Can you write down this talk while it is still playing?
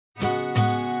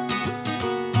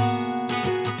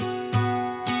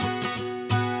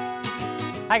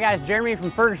Hi guys, Jeremy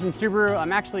from Ferguson Subaru.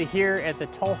 I'm actually here at the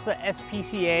Tulsa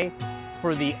SPCA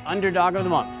for the Underdog of the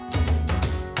Month.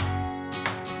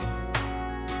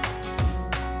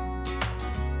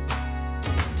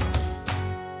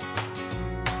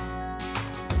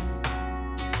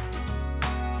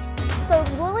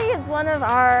 So Lily is one of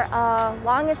our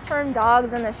longest term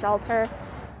dogs in the shelter.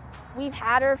 We've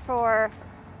had her for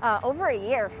over a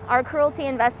year. Our cruelty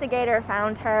investigator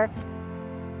found her.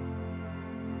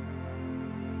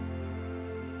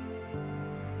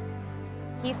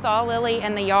 He saw Lily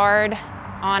in the yard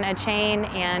on a chain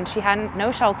and she had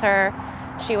no shelter.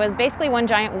 She was basically one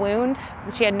giant wound.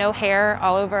 She had no hair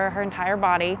all over her entire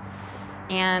body.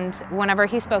 And whenever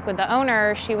he spoke with the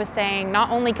owner, she was saying not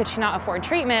only could she not afford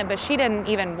treatment, but she didn't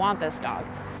even want this dog.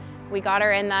 We got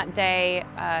her in that day.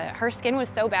 Her skin was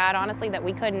so bad, honestly, that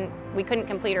we couldn't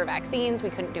complete her vaccines.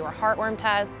 We couldn't do her heartworm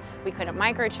tests. We couldn't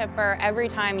microchip her. Every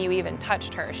time you even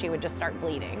touched her, she would just start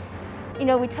bleeding. You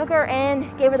know, we took her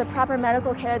in, gave her the proper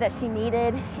medical care that she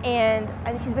needed, and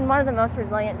she's been one of the most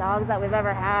resilient dogs that we've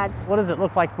ever had. What does it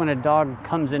look like when a dog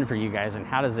comes in for you guys, and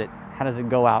how does it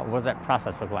go out? What does that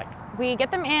process look like? We get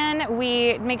them in,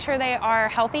 we make sure they are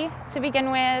healthy to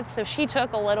begin with. So she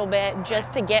took a little bit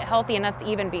just to get healthy enough to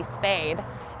even be spayed.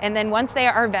 And then once they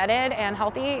are vetted and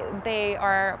healthy, they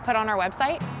are put on our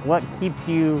website. What keeps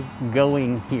you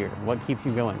going here? What keeps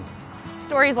you going?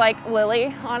 Stories like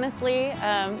Lily, honestly.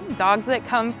 Dogs that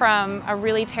come from a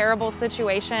really terrible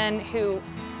situation who,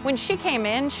 when she came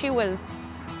in, she was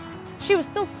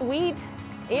still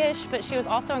sweet-ish, but she was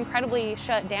also incredibly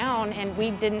shut down, and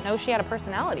we didn't know she had a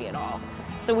personality at all.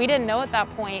 So we didn't know at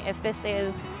that point if this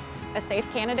is a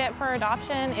safe candidate for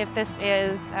adoption, if this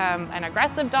is an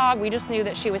aggressive dog. We just knew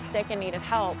that she was sick and needed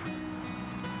help.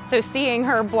 So seeing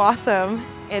her blossom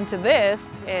into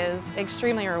this is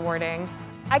extremely rewarding.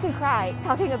 I could cry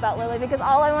talking about Lily because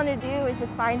all I want to do is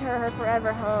just find her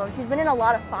forever home. She's been in a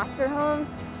lot of foster homes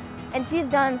and she's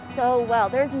done so well.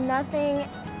 There's nothing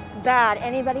bad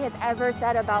anybody has ever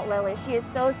said about Lily. She is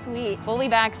so sweet. Fully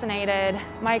vaccinated,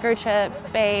 microchipped,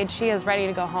 spayed, she is ready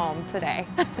to go home today.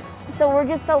 So we're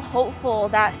just so hopeful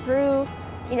that through,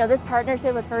 you know, this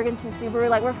partnership with Ferguson Subaru,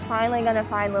 like we're finally gonna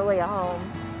find Lily a home.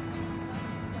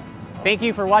 Thank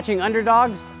you for watching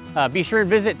Underdogs. Be sure to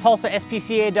visit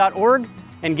tulsaspca.org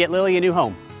and get Lily a new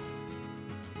home.